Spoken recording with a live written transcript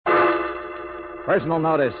Personal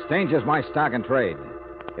notice. Danger's my stock and trade.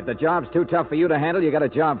 If the job's too tough for you to handle, you got a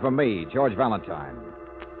job for me, George Valentine.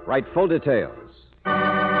 Write full details.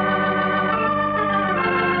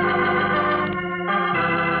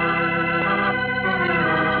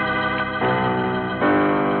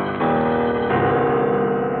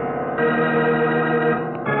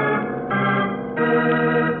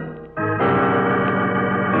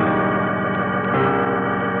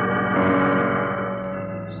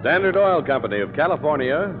 Standard Oil Company of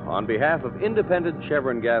California, on behalf of independent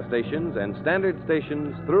Chevron gas stations and standard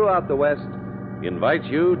stations throughout the West, invites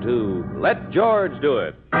you to Let George Do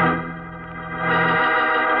It.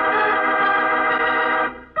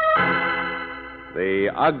 The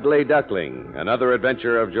Ugly Duckling, another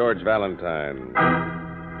adventure of George Valentine.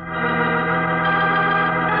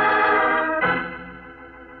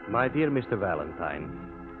 My dear Mr. Valentine,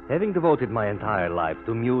 having devoted my entire life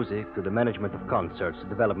to music, to the management of concerts, the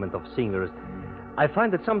development of singers, I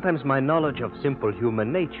find that sometimes my knowledge of simple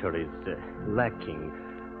human nature is lacking.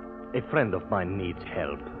 A friend of mine needs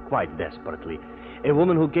help, quite desperately. A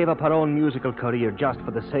woman who gave up her own musical career just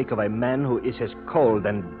for the sake of a man who is as cold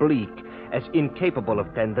and bleak, as incapable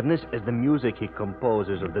of tenderness as the music he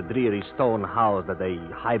composes of the dreary stone house that they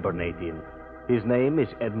hibernate in. His name is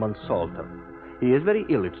Edmund Salter. He is very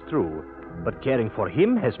ill, it's true, but caring for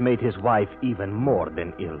him has made his wife even more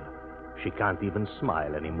than ill. She can't even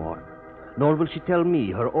smile anymore. Nor will she tell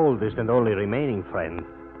me, her oldest and only remaining friend,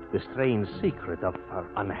 the strange secret of her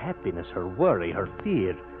unhappiness, her worry, her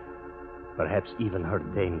fear, perhaps even her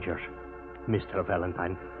danger. Mr.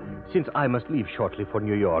 Valentine, since I must leave shortly for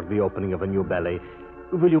New York, the opening of a new ballet,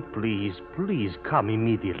 will you please come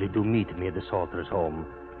immediately to meet me at the Salters' home?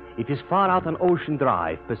 It is far out on Ocean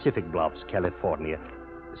Drive, Pacific Bluffs, California.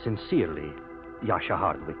 Sincerely, Yasha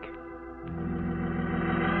Hardwick.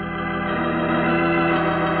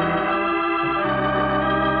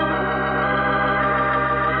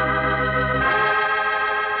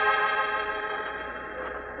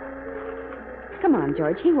 Come on,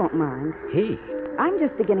 George. He won't mind. He? I'm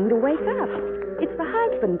just beginning to wake up. It's the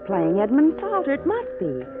husband playing, Edmund Salter. It must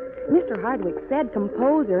be. Mr. Hardwick said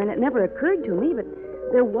composer, and it never occurred to me, but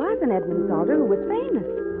there was an Edmund Salter who was famous.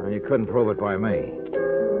 Well, you couldn't prove it by me.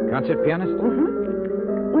 Concert pianist?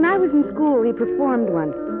 Mm-hmm. When I was in school, he performed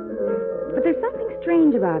once. But there's something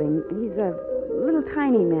strange about him. He's a little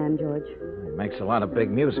tiny man, George. He makes a lot of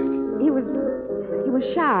big music. He was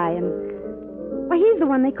shy, and... Why, he's the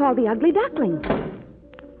one they call the Ugly Duckling.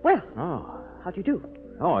 Well, how'd you do?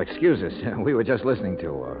 Oh, excuse us. We were just listening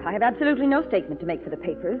to... I have absolutely no statement to make for the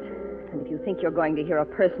papers. And if you think you're going to hear a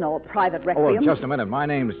personal, private Oh, requiem... well, just a minute. My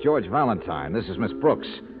name's George Valentine. This is Miss Brooks.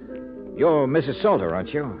 You're Mrs. Salter,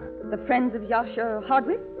 aren't you? The friends of Yasha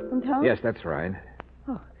Hardwick from town? Yes, that's right.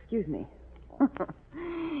 Oh, excuse me.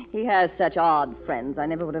 He has such odd friends, I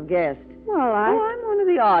never would have guessed. Well, I'm one of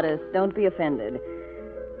the oddest. Don't be offended.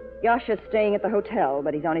 Yasha's staying at the hotel,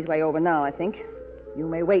 but he's on his way over now, I think. You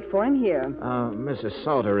may wait for him here. Mrs.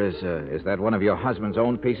 Salter, is that one of your husband's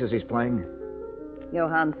own pieces he's playing?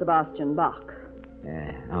 Johann Sebastian Bach.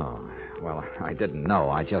 Well, I didn't know.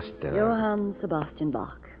 I just... Johann Sebastian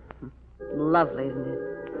Bach. Lovely, isn't it?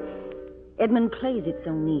 Edmund plays it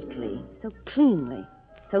so neatly, so cleanly,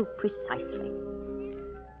 so precisely.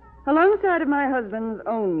 Alongside of my husband's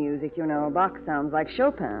own music, you know, Bach sounds like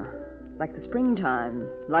Chopin, like the springtime,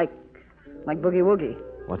 like Boogie Woogie.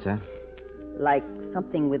 What's that? Like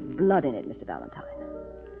something with blood in it, Mr. Valentine.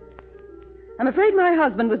 I'm afraid my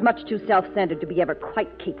husband was much too self-centered to be ever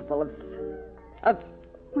quite capable of...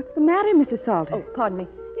 What's the matter, Mrs. Salter? Oh, pardon me.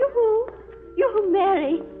 Yoo-hoo,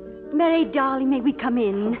 Mary. Mary, darling, may we come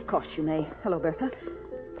in? Of course you may. Hello, Bertha.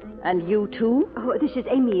 And you, too? Oh, this is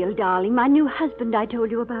Emile, darling, my new husband I told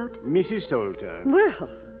you about. Mrs. Salter. Well,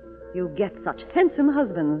 you get such handsome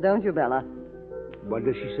husbands, don't you, Bella? What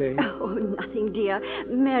does she say? Oh, nothing, dear.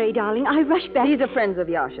 Mary, darling, I rushed back... These are friends of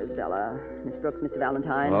Yasha's, Bella. Miss Brooks, Mr.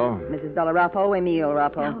 Valentine. Hello. Mrs. Bella Rappo, Emile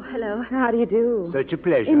Rappo. Oh, hello. How do you do? Such a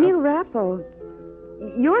pleasure. Emile Rappo.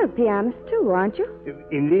 You're a pianist, too, aren't you?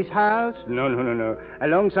 In this house? No.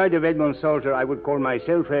 Alongside of Edmund Salter, I would call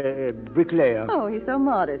myself a bricklayer. Oh, he's so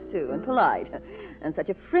modest, too, and polite. And such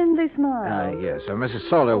a friendly smile. Yes. Mrs.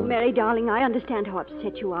 Salter... Oh, Mary, darling, I understand how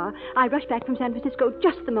upset you are. I rushed back from San Francisco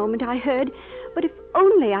just the moment I heard. But if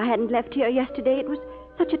only I hadn't left here yesterday, it was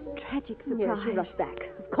such a tragic surprise. Yes, you rushed back.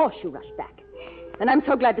 Of course you rushed back. And I'm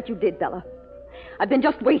so glad that you did, Bella. I've been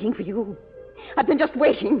just waiting for you. I've been just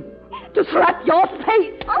waiting to slap your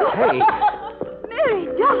face. Hey! Mary,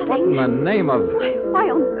 darling. What in the name of... Why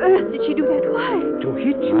on earth did she do that? Why? To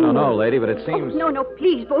hit you? I don't know, lady, but it seems... Oh, no,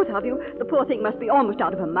 please, both of you. The poor thing must be almost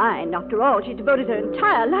out of her mind. After all, she devoted her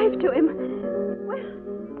entire life to him.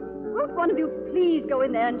 Won't one of you please go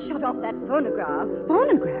in there and shut off that phonograph?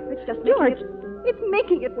 Phonograph? It's just George. It's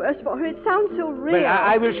making it worse for her. It sounds so real. Well,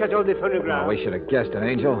 I will shut off the phonograph. Oh, we should have guessed it,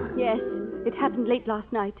 Angel. Yes, it happened late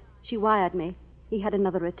last night. She wired me. He had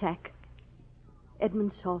another attack.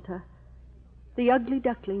 Edmund Salter. The ugly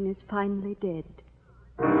duckling is finally dead.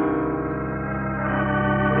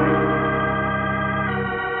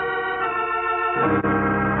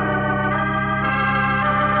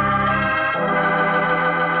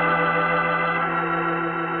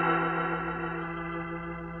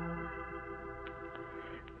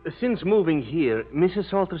 Since moving here, Mrs.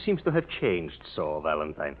 Salter seems to have changed so,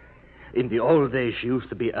 Valentine. In the old days, she used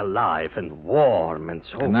to be alive and warm and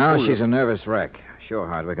so And now full she's of... a nervous wreck. Sure,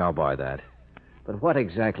 Hardwick, I'll buy that. But what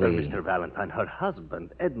exactly... Well, Mr. Valentine, her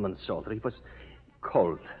husband, Edmund Salter, he was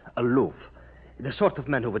cold, aloof, the sort of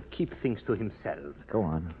man who would keep things to himself. Go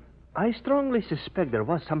on. I strongly suspect there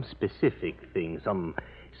was some specific thing, some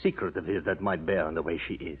secret of his that might bear on the way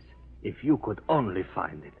she is. If you could only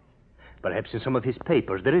find it. Perhaps in some of his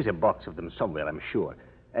papers. There is a box of them somewhere, I'm sure.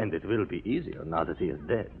 And it will be easier now that he is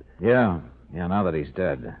dead. Yeah, now that he's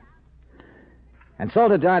dead. And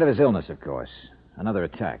Salter died of his illness, of course. Another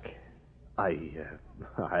attack. I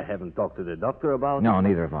haven't talked to the doctor about No, it.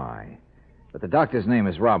 neither have I. But the doctor's name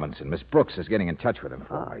is Robinson. Miss Brooks is getting in touch with him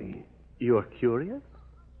for me. You're curious?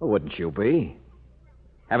 Well, wouldn't you be?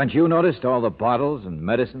 Haven't you noticed all the bottles and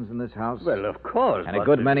medicines in this house? Well, of course. And a but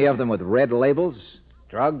good many of them with red labels?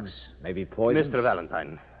 Drugs? Maybe poison? Mr.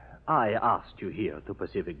 Valentine, I asked you here to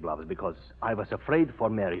Pacific Bluffs because I was afraid for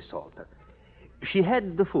Mary Salter. She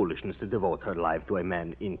had the foolishness to devote her life to a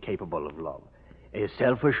man incapable of love. A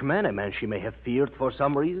selfish man, a man she may have feared for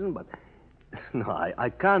some reason, but... No, I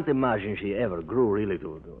can't imagine she ever grew really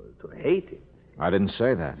to hate him. I didn't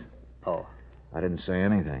say that. Oh. I didn't say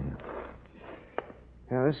anything.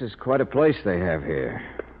 Yeah, this is quite a place they have here.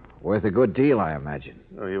 Worth a good deal, I imagine.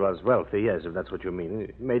 Oh, he was wealthy, yes, if that's what you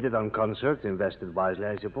mean. He made it on concerts, invested wisely,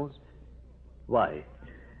 I suppose. Why?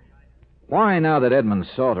 Why, now that Edmund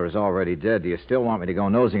Salter is already dead, do you still want me to go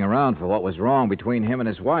nosing around for what was wrong between him and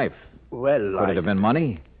his wife? Well, Could it have been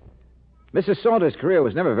money? Mrs. Salter's career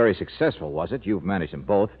was never very successful, was it? You've managed them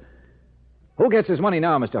both. Who gets his money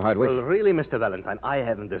now, Mr. Hardwick? Well, really, Mr. Valentine, I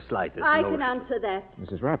haven't the slightest I notion. can answer that.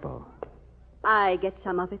 Mrs. Rappo. I get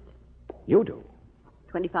some of it. You do?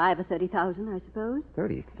 25 or 30,000, I suppose.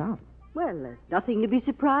 30,000. Well, there's nothing to be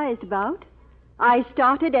surprised about. I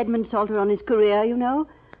started Edmund Salter on his career, you know.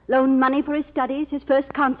 Loaned money for his studies, his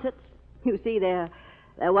first concerts. You see, there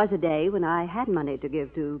was a day when I had money to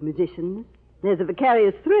give to musicians. There's a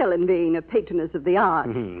vicarious thrill in being a patroness of the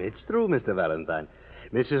arts. It's true, Mr. Valentine.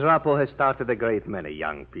 Mrs. Rappo has started a great many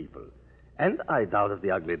young people. And I doubt if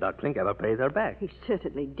the ugly duckling ever paid her back. He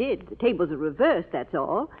certainly did. The tables are reversed, that's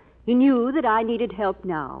all. He knew that I needed help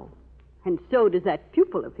now. And so does that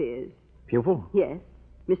pupil of his. Pupil? Yes.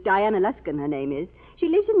 Miss Diana Luskin, her name is. She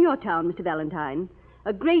lives in your town, Mr. Valentine.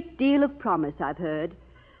 A great deal of promise, I've heard.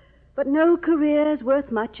 But no career's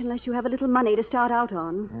worth much unless you have a little money to start out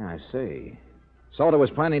on. Yeah, I see. Salter was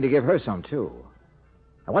planning to give her some, too.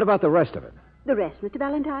 And what about the rest of it? The rest, Mr.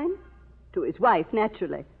 Valentine? To his wife,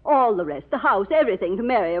 naturally. All the rest. The house, everything to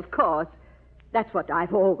Mary, of course. That's what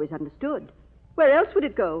I've always understood. Where else would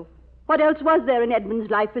it go? What else was there in Edmund's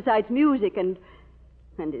life besides music and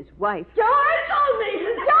his wife? George! Hold me!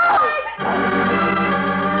 George!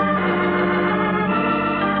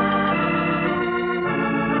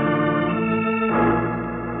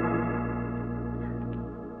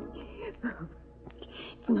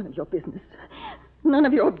 None of your business. None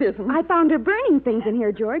of your business. I found her burning things in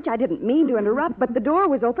here, George. I didn't mean to interrupt, but the door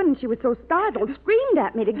was open and she was so startled, screamed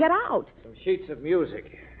at me to get out. Some sheets of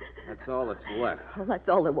music. That's all that's left. Well, that's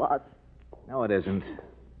all there was. No, it isn't.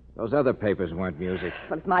 Those other papers weren't music.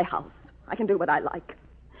 Well, it's my house. I can do what I like.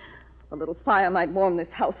 A little fire might warm this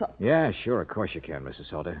house up. Yeah, sure, of course you can, Mrs.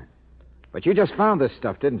 Salter. But you just found this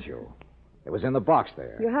stuff, didn't you? It was in the box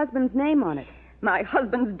there. Your husband's name on it. My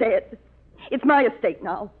husband's dead. It's my estate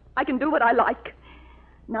now. I can do what I like.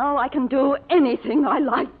 Now I can do anything I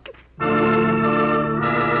like.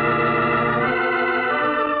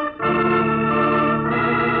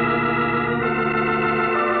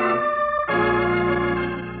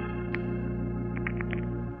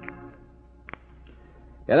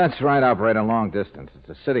 Yeah, that's right, operator, long distance. It's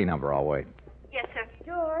a city number, I'll wait. Yes, sir.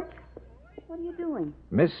 George, what are you doing?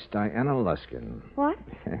 Miss Diana Luskin. What?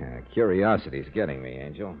 Curiosity's getting me,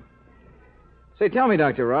 Angel. Say, tell me,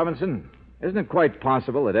 Dr. Robinson, isn't it quite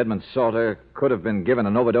possible that Edmund Salter could have been given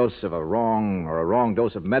an overdose of a wrong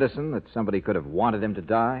dose of medicine, that somebody could have wanted him to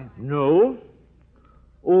die? No.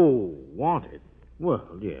 Oh, wanted. Well,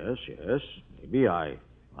 yes. Maybe I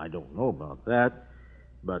don't know about that.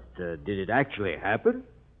 But did it actually happen?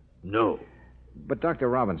 No. But, Dr.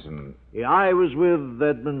 Robinson... I was with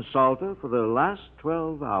Edmund Salter for the last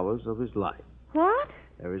 12 hours of his life. What?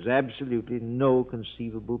 There is absolutely no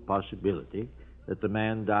conceivable possibility that the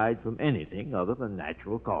man died from anything other than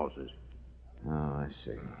natural causes. Oh, I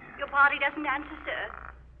see. Your party doesn't answer, sir.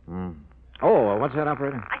 Oh, what's that,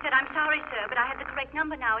 operator? I said, I'm sorry, sir, but I have the correct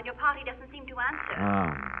number now, and your party doesn't seem to answer.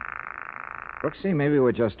 Oh. Brooksy, maybe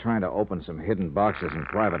we're just trying to open some hidden boxes in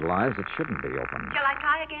private lives that shouldn't be opened. Shall I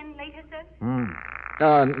try again later, sir?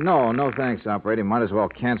 No, thanks, operator. Might as well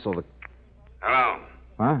cancel the... Hello.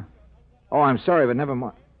 Huh? Oh, I'm sorry, but never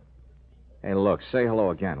mind. Hey, look, say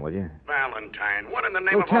hello again, will you? Valentine, what in the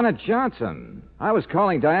name Lieutenant Johnson. I was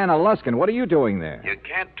calling Diana Luskin. What are you doing there? You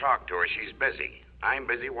can't talk to her. She's busy. I'm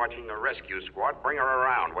busy watching the rescue squad bring her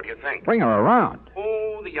around. What do you think? Bring her around?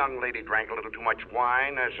 Oh, the young lady drank a little too much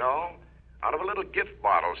wine, that's all. Out of a little gift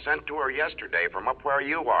bottle sent to her yesterday from up where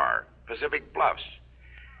you are, Pacific Bluffs.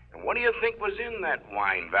 And what do you think was in that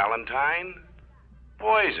wine, Valentine?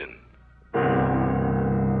 Poison.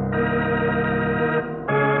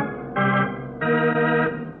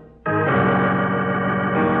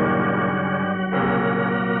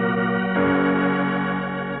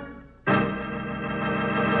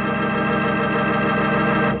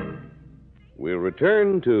 We'll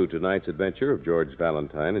return to tonight's adventure of George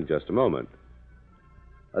Valentine in just a moment.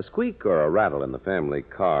 A squeak or a rattle in the family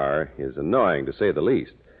car is annoying, to say the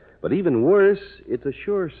least. But even worse, it's a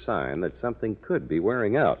sure sign that something could be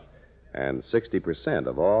wearing out. And 60%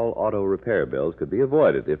 of all auto repair bills could be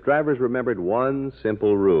avoided if drivers remembered one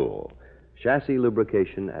simple rule: chassis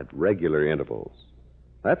lubrication at regular intervals.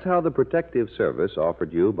 That's how the protective service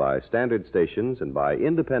offered you by standard stations and by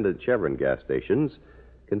independent Chevron gas stations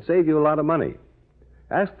can save you a lot of money.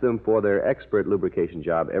 Ask them for their expert lubrication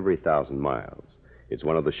job every 1,000 miles. It's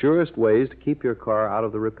one of the surest ways to keep your car out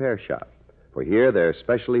of the repair shop. For here, they're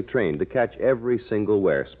specially trained to catch every single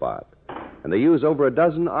wear spot. And they use over a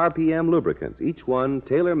dozen RPM lubricants, each one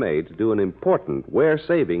tailor-made to do an important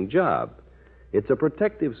wear-saving job. It's a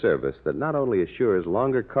protective service that not only assures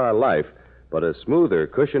longer car life, but a smoother,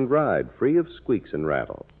 cushioned ride, free of squeaks and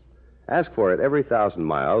rattles. Ask for it every 1,000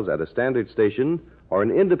 miles at a standard station or an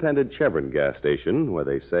independent Chevron gas station where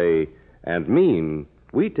they say and mean,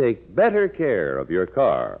 we take better care of your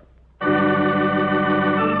car.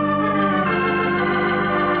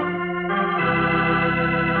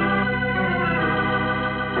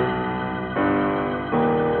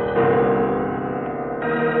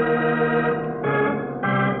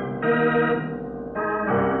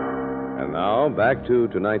 And now, back to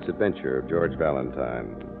tonight's adventure of George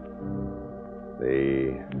Valentine.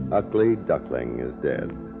 The ugly duckling is dead.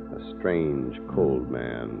 A strange, cold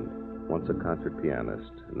man. Once a concert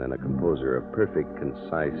pianist, and then a composer of perfect,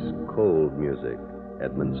 concise, cold music.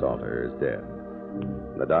 Edmund Salter is dead.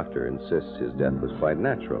 The doctor insists his death was quite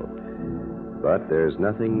natural. But there's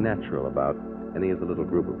nothing natural about any of the little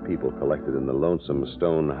group of people collected in the lonesome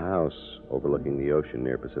stone house overlooking the ocean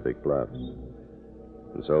near Pacific Bluffs.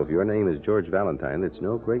 And so if your name is George Valentine, it's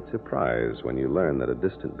no great surprise when you learn that a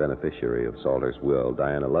distant beneficiary of Salter's will,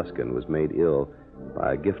 Diana Luskin, was made ill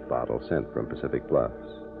by a gift bottle sent from Pacific Bluffs,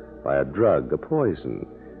 by a drug, a poison,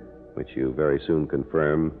 which you very soon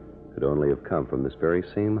confirm could only have come from this very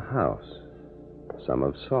same house. Some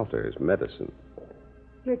of Salter's medicine.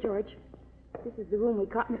 Here, George. This is the room we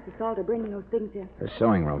caught Mr. Salter bringing those things in. The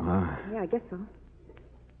sewing room, huh? Yeah, I guess so.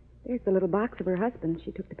 There's the little box of her husband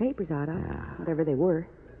she took the papers out of, whatever they were.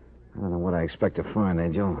 I don't know what I expect to find,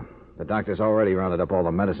 Angel. The doctor's already rounded up all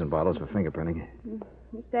the medicine bottles for fingerprinting.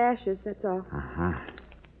 Just ashes, that's all. Uh-huh.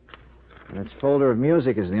 And its folder of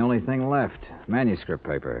music is the only thing left. Manuscript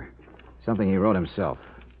paper. Something he wrote himself.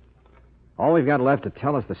 All we've got left to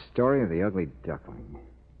tell us the story of the ugly duckling.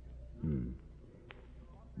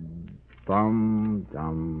 Bum,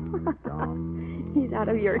 dum, dum. He's out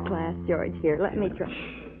of your class, George. Here, let me try.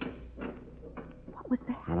 What was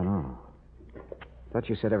that? I don't know. Thought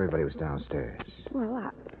you said everybody was downstairs.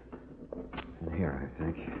 Well, In here, I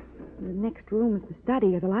think. the next room is the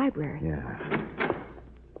study or the library. Yeah.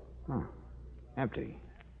 Huh. Empty.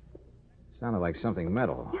 Sounded like something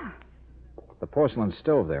metal. Yeah. The porcelain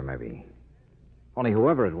stove there, maybe. Only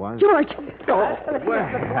whoever it was. George!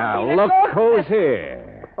 Well, look who's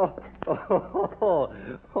here. Oh,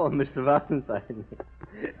 Mr. Valentine.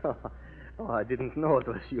 I didn't know it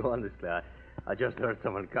was you, honestly. I just heard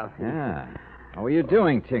someone coming. Yeah. What were you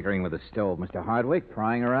doing tinkering with the stove, Mr. Hardwick?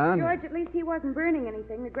 Prying around? George, at least he wasn't burning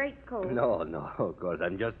anything. The grate's cold. No, of course.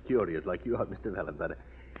 I'm just curious, like you are, Mr. Valentine.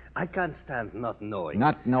 I can't stand not knowing.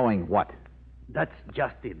 Not knowing what? That's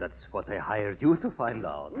just it. That's what I hired you to find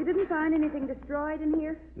out. You didn't find anything destroyed in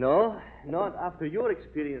here? No, not after your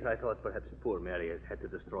experience. I thought perhaps poor Mary has had to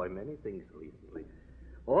destroy many things recently.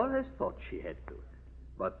 Or has thought she had to.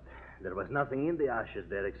 But there was nothing in the ashes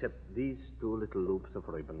there except these two little loops of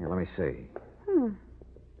ribbon. Here, let me see.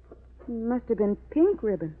 Must have been pink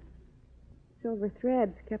ribbon. Silver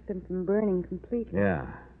threads kept them from burning completely. Yeah,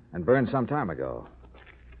 and burned some time ago.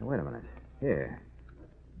 Now, wait a minute. Here.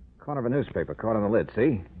 Corner of a newspaper caught on the lid,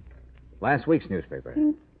 see? Last week's newspaper.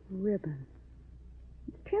 Pink ribbon.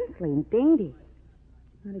 It's tinsely and dainty.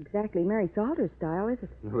 Not exactly Mary Salter's style, is it?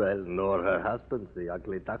 Well, nor her husband's, the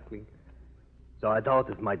ugly duckling. So I thought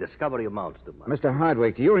that my discovery amounts to much. Mr.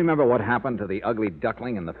 Hardwick, do you remember what happened to the ugly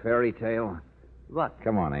duckling in the fairy tale? What?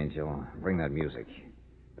 Come on, Angel. Bring that music.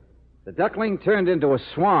 The duckling turned into a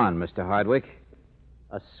swan, Mr. Hardwick.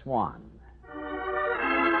 A swan.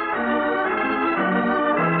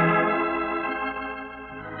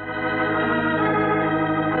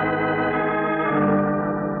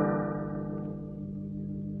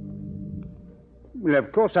 Well,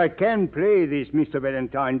 of course I can play this, Mr.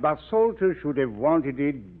 Valentine, but Salter should have wanted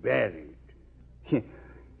it buried.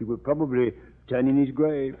 He will probably turn in his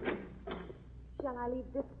grave. Shall I leave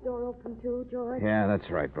this door open too, George? Yeah, that's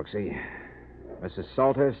right, Brooksy. Mrs.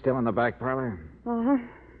 Salter still in the back parlor? Uh-huh.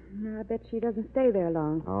 I bet she doesn't stay there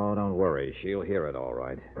long. Oh, don't worry. She'll hear it all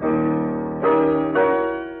right.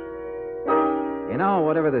 You know,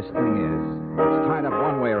 whatever this thing is, it's tied up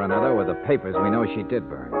one way or another with the papers we know she did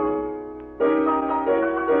burn.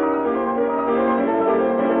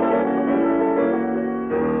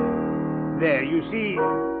 There, you see,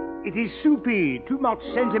 it is soupy, too much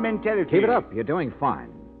sentimentality. Keep it up. You're doing fine.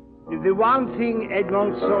 The one thing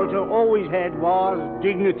Edmond Salter always had was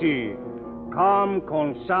dignity. Calm,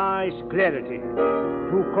 concise clarity.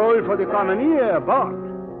 Too cold for the common ear, but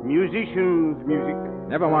musicians, music.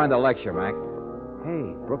 Never mind the lecture, Mac.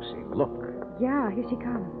 Hey, Brooksy, look. Yeah, here she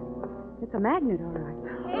comes. It's a magnet, all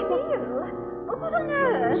right. Hey, Neil. Oh, what on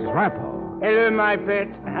earth? Mrs. Rappo. Hello, my pet.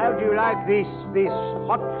 How do you like this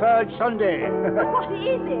hot fudge sundae? What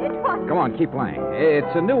is it? What? Come on, keep playing. It's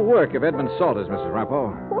a new work of Edmund Salter's, Mrs. Rappo.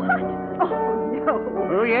 What? Oh, no.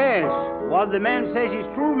 Oh, yes. What the man says is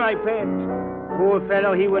true, my pet. Poor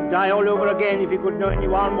fellow, he would die all over again if he could know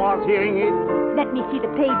anyone was hearing it. Let me see the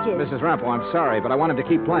pages. Mrs. Rappo, I'm sorry, but I want him to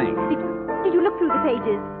keep playing. Did you look through the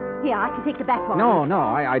pages? Here, I can take the back one. No,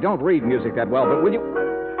 I don't read music that well, but will you...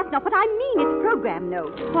 That's not what I mean. It's program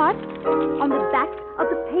notes. What? On the back of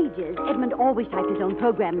the pages, Edmund always typed his own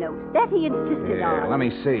program notes. That he insisted on. Let me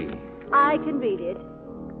see. I can read it.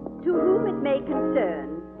 To whom it may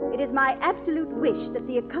concern, it is my absolute wish that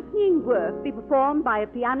the accompanying work be performed by a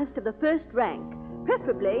pianist of the first rank,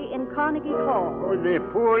 preferably in Carnegie Hall. Oh, the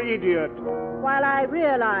poor idiot. While I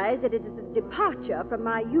realize that it is a departure from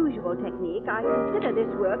my usual technique, I consider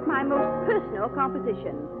this work my most personal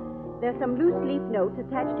composition. There's some loose leaf notes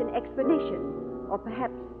attached in explanation, or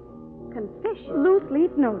perhaps confession. Loose leaf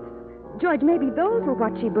notes. George, maybe those were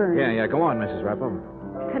what she burned. Yeah, go on, Mrs. Rappo.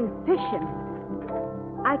 Confession.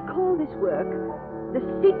 I call this work The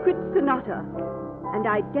Secret Sonata, and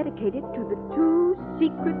I dedicate it to the two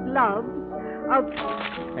secret loves of...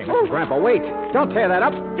 Hey, Mrs. Rappo, wait. Don't tear that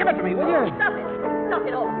up. Give it to me, will you? Stop it. Stop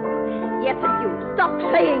it all. Yes, and you. Stop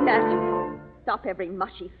saying that. Stop every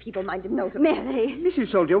mushy, feeble-minded note of... Mary.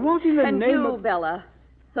 Mrs. Soldier, what in the and name you, of... Bella.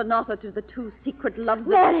 Sonata to the two secret loves of...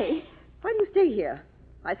 Mary. Why do you stay here?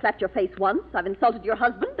 I slapped your face once. I've insulted your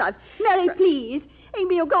husband. Mary, please.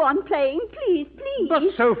 Amy, you'll go on playing. Please, please. But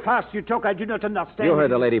so fast you talk, I do not understand. You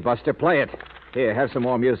heard the lady, Buster. Play it. Here, have some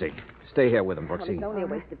more music. Stay here with him, Well, Brooksy. it's only a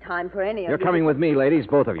waste of time for any of You're you. coming with me, ladies,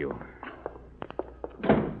 both of you.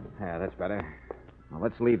 Yeah, that's better. Now,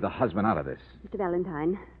 let's leave the husband out of this. Mr.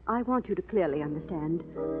 Valentine, I want you to clearly understand.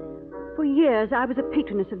 For years, I was a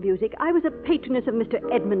patroness of music. I was a patroness of Mr.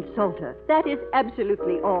 Edmund Salter. That is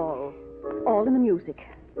absolutely all. All in the music.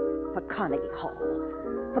 For Carnegie Hall.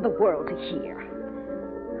 For the world to hear.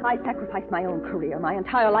 I sacrificed my own career, my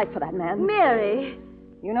entire life for that man. Mary!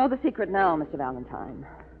 You know the secret now, Mr. Valentine.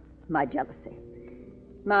 My jealousy.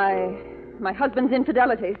 My husband's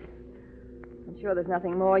infidelities. I'm sure there's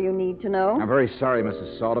nothing more you need to know. I'm very sorry,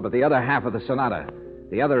 Mrs. Salter, but the other half of the sonata,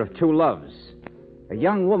 the other of two loves, a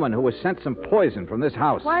young woman who was sent some poison from this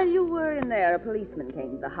house. While you were in there, a policeman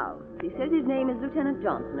came to the house. He says his name is Lieutenant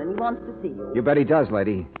Johnson, and he wants to see you. You bet he does,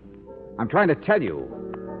 lady. I'm trying to tell you,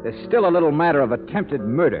 there's still a little matter of attempted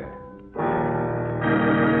murder.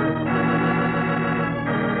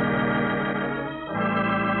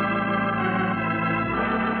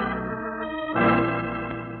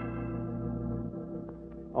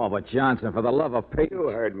 Oh, but Johnson, for the love of Pete. You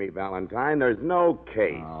heard me, Valentine. There's no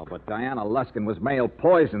case. Oh, but Diana Luskin was male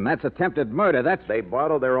poison. That's attempted murder. That's... They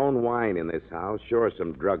bottled their own wine in this house. Sure,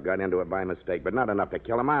 some drug got into it by mistake, but not enough to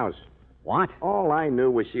kill a mouse. What? All I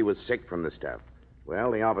knew was she was sick from the stuff.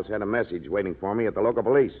 Well, the office had a message waiting for me at the local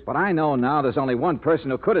police. But I know now there's only one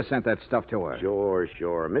person who could have sent that stuff to her.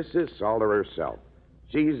 Sure. Mrs. Salter herself.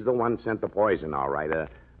 She's the one sent the poison, all right.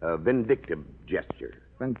 A vindictive gesture.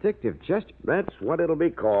 Vindictive gesture? That's what it'll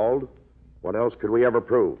be called. What else could we ever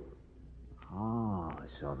prove? Oh,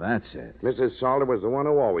 so that's it. Mrs. Salter was the one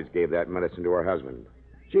who always gave that medicine to her husband.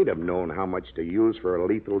 She'd have known how much to use for a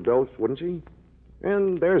lethal dose, wouldn't she?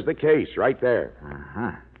 And there's the case right there.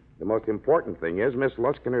 Uh-huh. The most important thing is Miss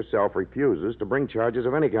Luskin herself refuses to bring charges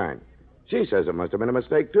of any kind. She says it must have been a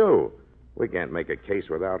mistake, too. We can't make a case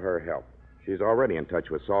without her help. She's already in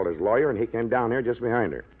touch with Salter's lawyer, and he came down here just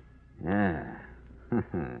behind her. Yeah.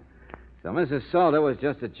 So Mrs. Salter was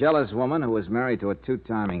just a jealous woman who was married to a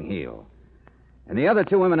two-timing heel. And the other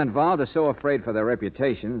two women involved are so afraid for their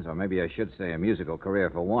reputations, or maybe I should say a musical career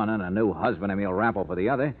for one and a new husband, Emil Rappel, for the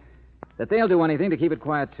other, that they'll do anything to keep it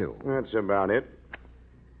quiet, too. That's about it.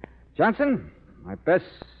 Johnson, I best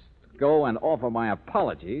go and offer my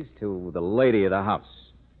apologies to the lady of the house.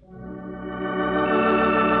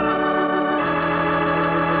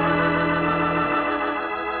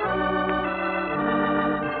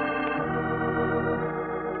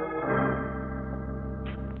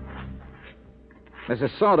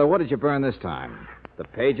 Mrs. Salter, what did you burn this time? The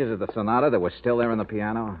pages of the sonata that were still there on the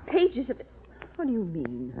piano? Pages of it? What do you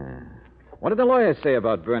mean? What did the lawyers say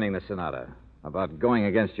about burning the sonata? About going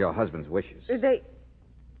against your husband's wishes?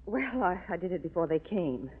 Well, I did it before they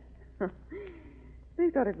came. They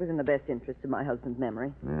thought it was in the best interest of my husband's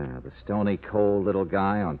memory. Yeah, the stony, cold little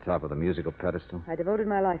guy on top of the musical pedestal. I devoted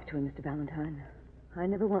my life to him, Mr. Valentine. I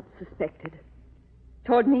never once suspected.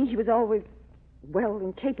 Toward me, he was always,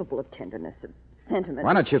 incapable of tenderness and sentiment.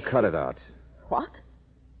 Why don't you cut it out? What?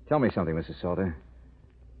 Tell me something, Mrs. Salter.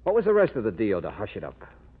 What was the rest of the deal to hush it up?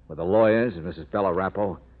 With the lawyers and Mrs. Bella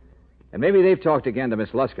Rappel? And maybe they've talked again to Miss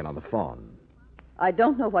Luskin on the phone. I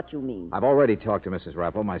don't know what you mean. I've already talked to Mrs.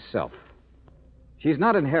 Rappel myself. She's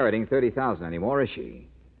not inheriting $30,000 anymore, is she?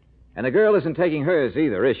 And the girl isn't taking hers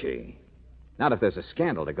either, is she? Not if there's a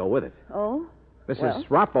scandal to go with it. Oh? Mrs.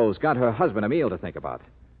 Rappel's got her husband Emil to think about.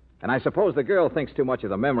 And I suppose the girl thinks too much of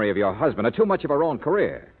the memory of your husband or too much of her own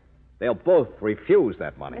career. They'll both refuse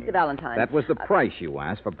that money. Mr. Valentine. That was the price you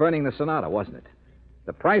asked for burning the sonata, wasn't it?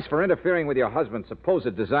 The price for interfering with your husband's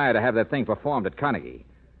supposed desire to have that thing performed at Carnegie.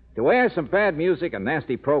 To air some bad music and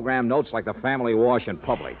nasty program notes like the family wash in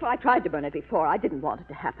public. Well, I tried to burn it before. I didn't want it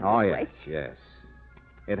to happen. Oh, this way. yes.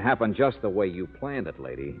 It happened just the way you planned it,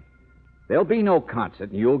 lady. There'll be no concert,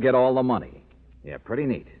 and you'll get all the money. Yeah, pretty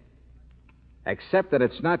neat. Except that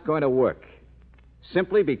it's not going to work.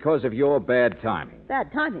 Simply because of your bad timing.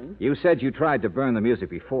 Bad timing? You said you tried to burn the music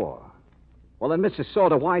before. Well, then, Mrs.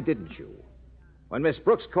 Salter, why didn't you? When Miss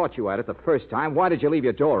Brooks caught you at it the first time, why did you leave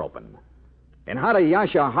your door open? And how did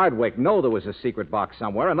Yasha Hardwick know there was a secret box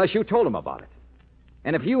somewhere unless you told him about it?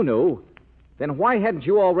 And if you knew, then why hadn't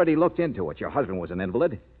you already looked into it? Your husband was an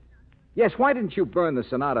invalid. Yes, why didn't you burn the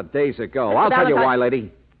sonata days ago? I'll tell you why,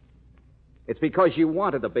 lady. It's because you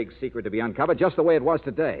wanted the big secret to be uncovered just the way it was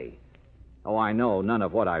today. Oh, I know none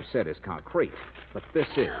of what I've said is concrete, but this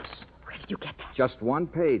is. Where did you get that? Just one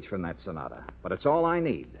page from that sonata, but it's all I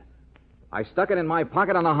need. I stuck it in my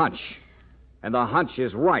pocket on a hunch. And the hunch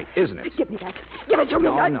is right, isn't it? Give me that. Give it to me.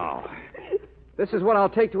 No. This is what I'll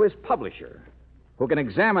take to his publisher, who can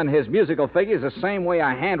examine his musical figures the same way a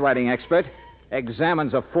handwriting expert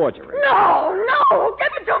examines a forgery. No!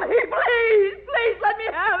 Give it to me, please! Please, let me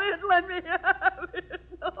have it! Let me have it!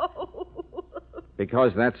 No!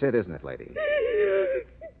 Because that's it, isn't it, lady?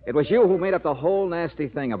 It was you who made up the whole nasty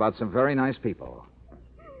thing about some very nice people.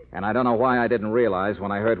 And I don't know why I didn't realize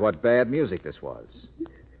when I heard what bad music this was.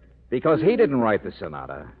 Because he didn't write the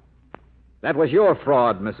sonata. That was your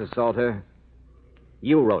fraud, Mrs. Salter.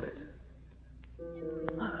 You wrote it.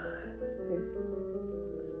 There's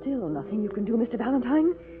still nothing you can do, Mr.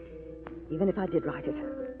 Valentine. Even if I did write it.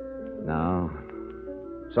 No.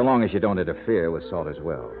 So long as you don't interfere with Salter's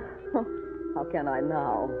will. How can I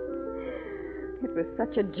now? It was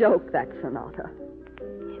such a joke, that sonata.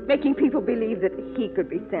 Making people believe that he could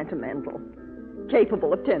be sentimental,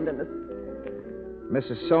 capable of tenderness.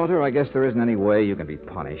 Mrs. Salter, I guess there isn't any way you can be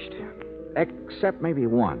punished. Except maybe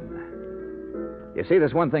one. You see,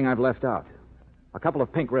 there's one thing I've left out. A couple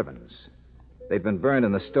of pink ribbons. They'd been burned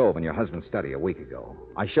in the stove in your husband's study a week ago.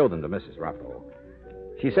 I showed them to Mrs. Rappel.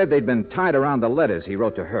 She said they'd been tied around the letters he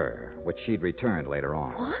wrote to her, which she'd returned later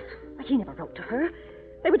on. What? He never wrote to her.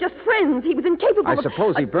 They were just friends. He was incapable I of...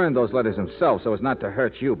 suppose he burned those letters himself so as not to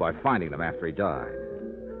hurt you by finding them after he died.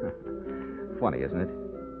 Funny, isn't it?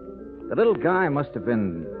 The little guy must have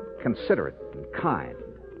been considerate and kind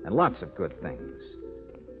and lots of good things.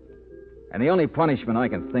 And the only punishment I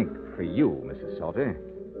can think for you, Mrs. Salter,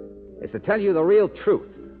 is to tell you the real truth.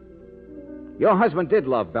 Your husband did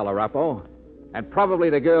love Bella Rappo, and probably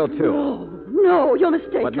the girl, too. No, you're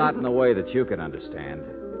mistaken. But not in a way that you can understand.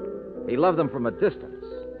 He loved them from a distance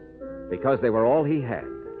because they were all he had.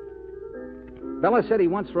 Bella said he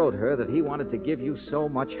once wrote her that he wanted to give you so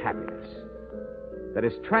much happiness, that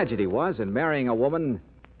his tragedy was in marrying a woman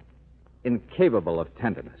incapable of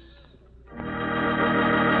tenderness.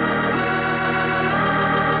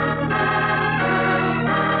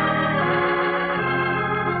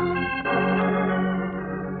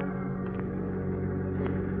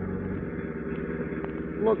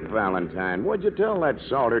 Look, Valentine, what'd you tell that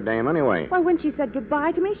Salter dame anyway? Why, when she said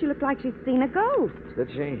goodbye to me, she looked like she'd seen a ghost. Did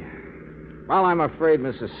she? Well, I'm afraid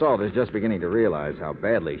Mrs. Salter's just beginning to realize how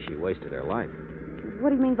badly she wasted her life.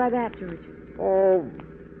 What do you mean by that, George? Oh,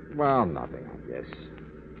 well, nothing, I guess.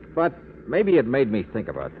 But maybe it made me think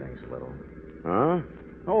about things a little. Huh?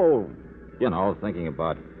 Oh, thinking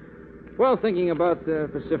about the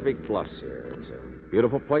Pacific Bluffs here. It's a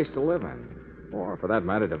beautiful place to live in. Or, for that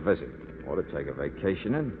matter, to visit. Or to take a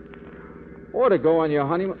vacation in. Or to go on your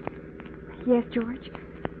honeymoon. Yes, George.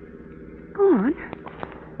 Go on.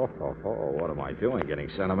 Oh, what am I doing? Getting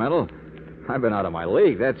sentimental? I've been out of my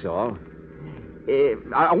league, that's all.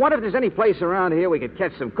 I wonder if there's any place around here we could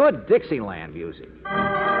catch some good Dixieland music.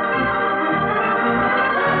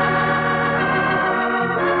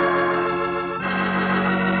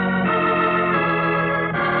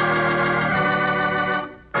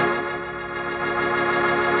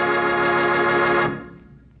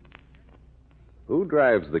 Who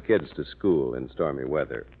drives the kids to school in stormy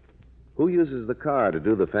weather? Who uses the car to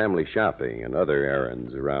do the family shopping and other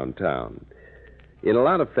errands around town? In a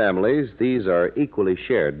lot of families, these are equally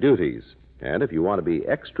shared duties. And if you want to be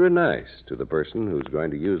extra nice to the person who's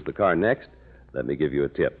going to use the car next, let me give you a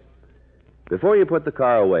tip. Before you put the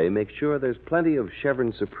car away, make sure there's plenty of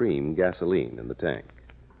Chevron Supreme gasoline in the tank.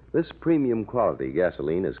 This premium quality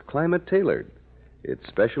gasoline is climate-tailored. It's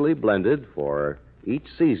specially blended for each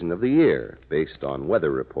season of the year based on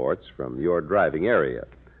weather reports from your driving area.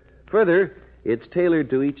 Further, it's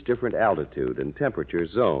tailored to each different altitude and temperature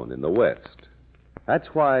zone in the West. That's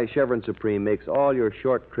why Chevron Supreme makes all your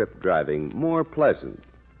short trip driving more pleasant.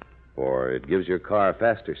 For it gives your car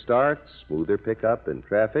faster starts, smoother pickup in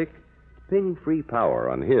traffic, ping-free power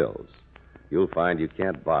on hills. You'll find you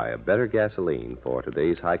can't buy a better gasoline for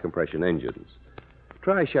today's high-compression engines.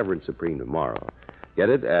 Try Chevron Supreme tomorrow. Get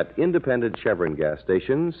it at independent Chevron gas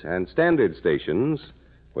stations and standard stations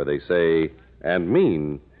where they say and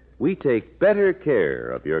mean, we take better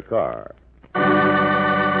care of your car.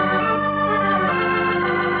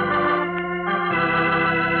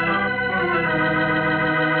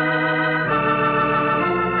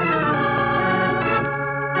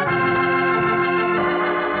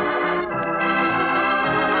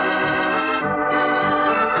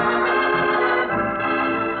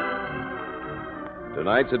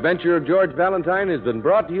 Tonight's adventure of George Valentine has been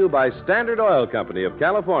brought to you by Standard Oil Company of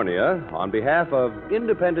California on behalf of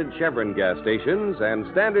independent Chevron gas stations and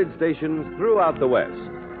standard stations throughout the West.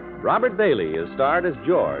 Robert Bailey is starred as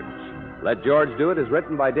George. Let George Do It is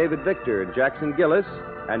written by David Victor and Jackson Gillis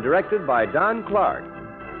and directed by Don Clark.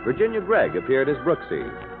 Virginia Gregg appeared as Brooksy.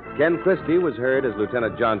 Ken Christie was heard as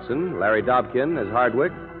Lieutenant Johnson, Larry Dobkin as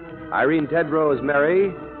Hardwick, Irene Tedrow as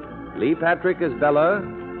Mary, Lee Patrick as Bella,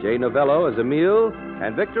 Jay Novello as Emile,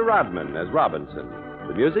 and Victor Rodman as Robinson.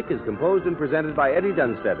 The music is composed and presented by Eddie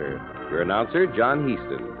Dunstetter. Your announcer, John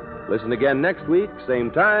Heaston. Listen again next week, same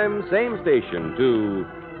time, same station, to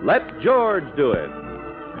Let George Do It.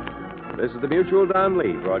 This is the Mutual Don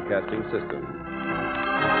Lee Broadcasting System.